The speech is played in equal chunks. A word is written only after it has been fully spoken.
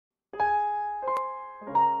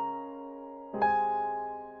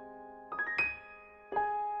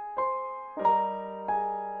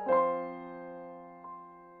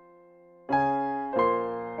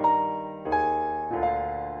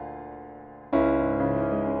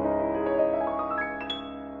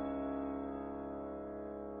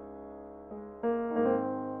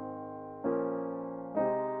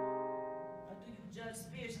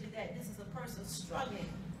person struggling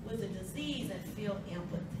with a disease and feel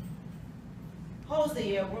empathy.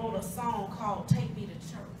 Hosea wrote a song called Take Me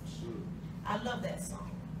to Church. I love that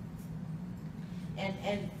song.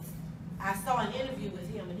 And I saw an interview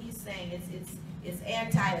with him, and he's saying it's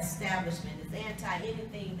anti-establishment. It's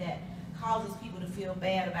anti-anything that causes people to feel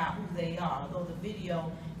bad about who they are. Although the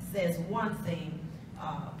video says one thing,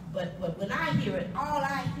 but when I hear it, all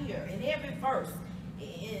I hear in every verse,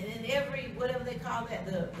 in every, whatever they call that,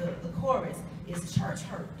 the chorus, is church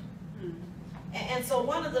hurt. And so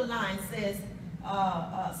one of the lines says,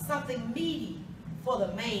 something meaty for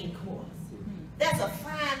the main course. That's a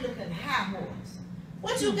fine-looking high horse.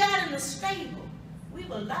 What you got in the stable? We've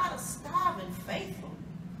a lot of starving faithful.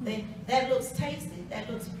 That looks tasty, that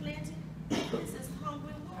looks plenty. This is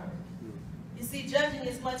hungry word. You see, judging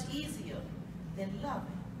is much easier than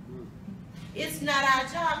loving. It's not our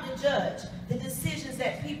job to judge the decisions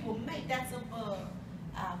that people make. That's above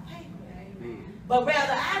our pay grade. But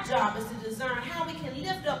rather our job is to discern how we can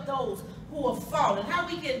lift up those who are fallen, how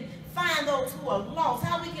we can find those who are lost,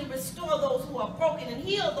 how we can restore those who are broken and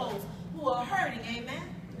heal those who are hurting. Amen?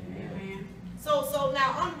 Amen. So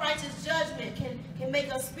now unrighteous judgment can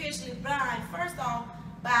make us spiritually blind, first off,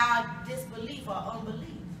 by our disbelief or unbelief.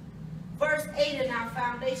 Verse 8 in our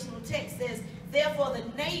foundational text says, therefore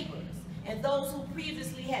the neighbors and those who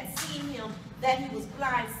previously had seen him that he was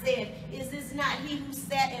blind said, is this not he who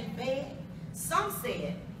sat and begged? Some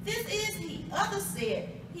said, this is he. Others said,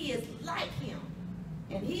 he is like him.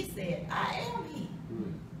 And he said, I am he.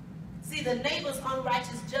 See, the neighbor's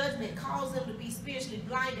unrighteous judgment caused them to be spiritually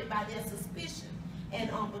blinded by their suspicion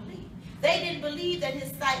and unbelief. They didn't believe that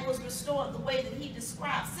his sight was restored the way that he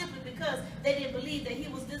described, simply because they didn't believe that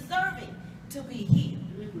he was deserving to be healed.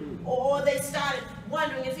 Or they started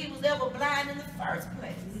wondering if he was ever blind in the first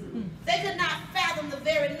place. They could not fathom the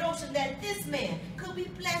very notion that this man could be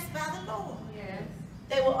blessed by the Lord. Yes.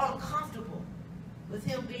 They were uncomfortable with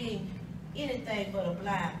him being anything but a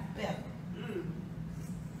blind beggar.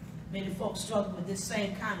 Many folks struggle with this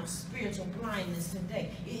same kind of spiritual blindness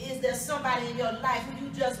today. Is there somebody in your life who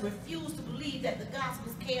you just refuse to believe that the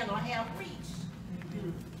gospels can or have reached?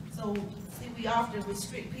 So, see, we often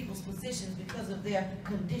restrict people's positions because of their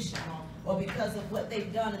condition or because of what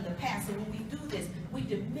they've done in the past. And when we do this, we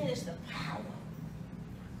diminish the power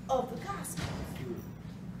of the gospel.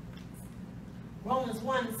 Romans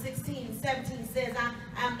 1:16 and 17 says,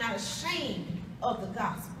 I'm not ashamed of the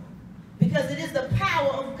gospel, because it is the power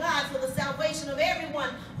of God for the salvation of everyone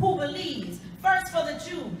who believes, first for the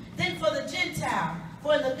Jew, then for the Gentile.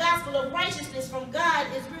 For in the gospel of righteousness from God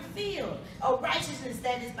is revealed, a righteousness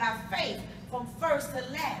that is by faith from first to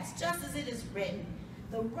last, just as it is written,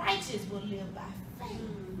 the righteous will live by faith.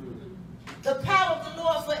 The power of the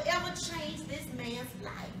Lord forever changed this man's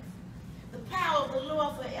life. The power of the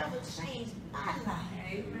Lord forever changed my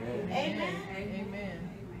life. Amen. Amen. Amen.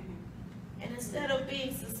 And instead of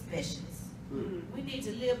being suspicious, we need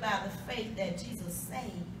to live by the faith that Jesus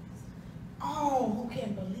saves all who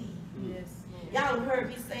can believe. Yes. Y'all have heard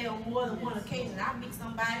me say on more than one occasion, I meet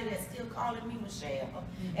somebody that's still calling me Michelle,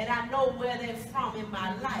 and I know where they're from in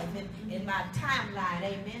my life, in my timeline,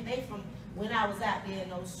 amen. They from when I was out there in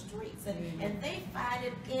those streets, and they find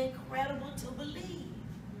it incredible to believe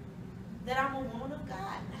that I'm a woman of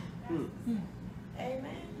God now.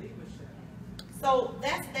 Amen. So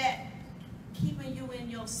that's that keeping you in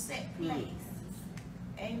your set place.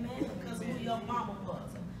 Amen. Because of who your mama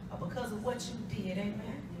was, or because of what you did.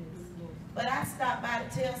 Amen. But I stopped by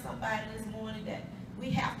to tell somebody this morning that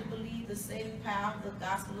we have to believe the saving power of the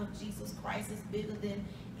gospel of Jesus Christ is bigger than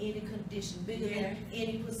any condition, bigger than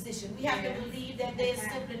any position. We have to believe that there is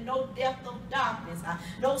simply no depth of darkness,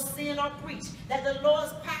 no sin or breach, that the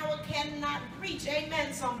Lord's power cannot reach.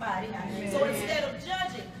 Amen, somebody. Amen. So instead of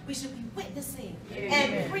judging, we should be witnessing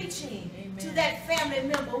and preaching to that family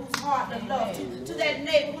member who's hard to love, to that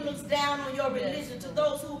neighbor who looks down on your religion, to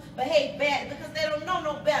those who behave bad because they don't know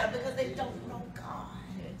no better, because they don't know God.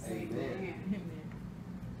 Amen.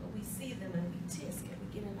 But we see them and we tisk, and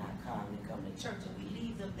we get in our car and we come to church and we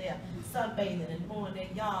leave them there sunbathing and mowing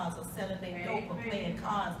their yards or selling their dope or playing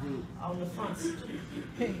cards on the front street.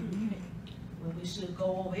 When we should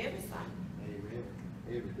go over every Sunday. Amen.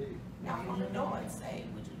 Every day. Knock on the door and say,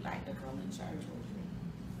 would you like to come to church with me?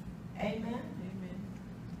 Amen. Amen.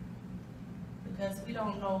 Because we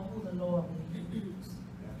don't know who the Lord will use.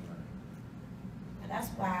 And that's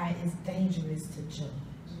why it's dangerous to judge.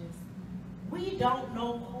 We don't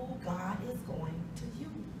know who God is going to use.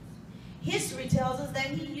 History tells us that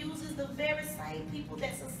he uses the very same people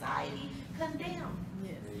that society condemned.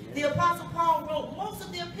 The Apostle Paul wrote most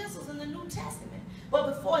of the epistles in the New Testament.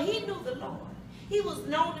 But before he knew the Lord, He was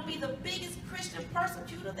known to be the biggest Christian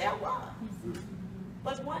persecutor there was.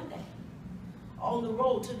 But one day, on the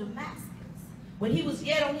road to Damascus, when he was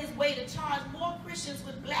yet on his way to charge more Christians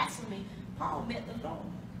with blasphemy, Paul met the Lord,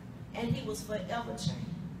 and he was forever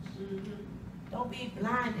changed. Don't be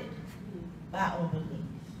blinded by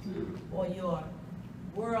unbelief or your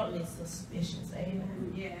worldly suspicions.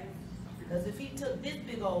 Amen. Yes. Because if he took this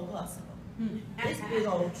big old hustler, this big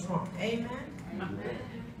old drunk, amen,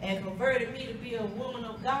 and converted me to be a woman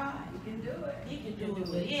of God, You can do it. he can do it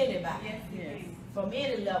with anybody. Yes, he can. From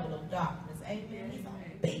any level of darkness. Amen. He's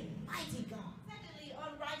a big, mighty God. Secondly,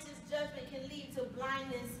 unrighteous judgment can lead to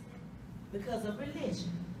blindness because of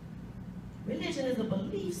religion. Religion is a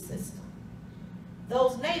belief system.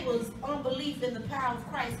 Those neighbors' unbelief in the power of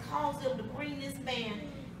Christ caused them to bring this man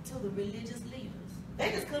to the religious leaders.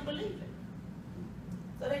 They just couldn't believe it.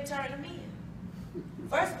 So they turned him in.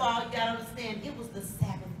 First of all, you got to understand, it was the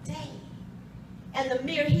Sabbath day. And the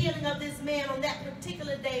mere healing of this man on that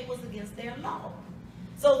particular day was against their law.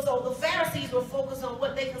 So the Pharisees were focused on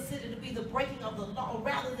what they considered to be the breaking of the law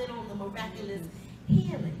rather than on the miraculous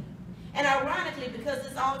healing. And ironically, because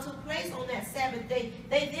this all took place on that Sabbath day,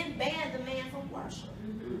 they then banned the man from worship.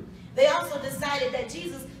 They also decided that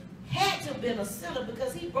Jesus had to have been a sinner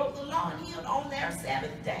because he broke the law and healed on their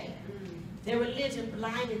Sabbath day. Their religion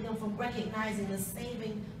blinded them from recognizing the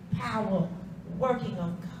saving power working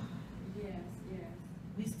of God. Yes, yes.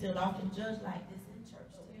 We still often judge like this in church.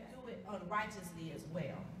 We do it unrighteously as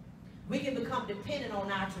well. We can become dependent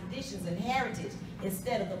on our traditions and heritage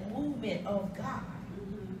instead of the movement of God.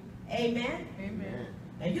 Amen? Amen.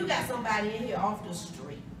 Now you got somebody in here off the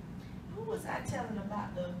street. Who was I telling about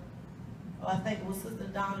I think it was Sister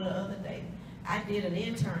Donna the other day. I did an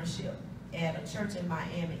internship at a church in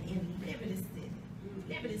Miami in Liberty City.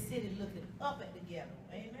 Liberty City looking up at the ghetto.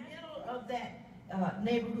 Amen? In the middle of that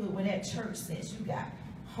neighborhood where that church sits, you got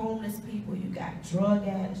homeless people, you got drug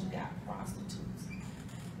addicts, you got prostitutes.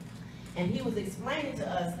 And he was explaining to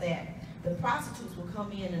us that the prostitutes would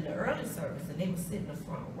come in the early service and they would sit in the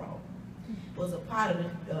front row. It was a part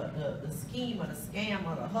of the scheme or the scam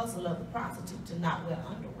or the hustle of the prostitute to not wear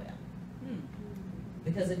underwear.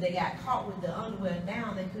 Because if they got caught with the underwear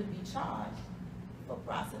down, they could be charged for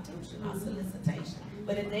prostitution or solicitation.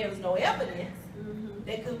 But if there was no evidence,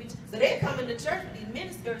 they could be. So they come into church with these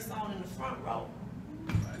miniskirts on in the front row,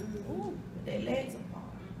 with their legs apart.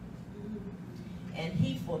 And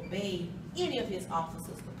he forbade any of his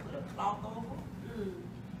officers to put a cloth over.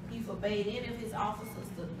 He forbade any of his officers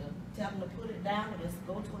to tell them to put it down or just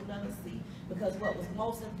go to another seat. Because what was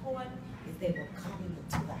most important is they were coming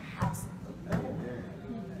to the house of the Lord.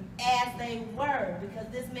 As they were, because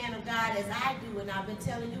this man of God, as I do, and I've been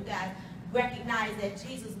telling you guys, recognize that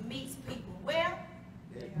Jesus meets people where?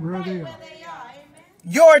 Right where they are. Amen.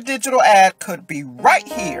 Your digital ad could be right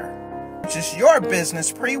here. Just your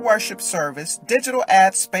business pre-worship service digital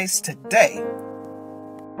ad space today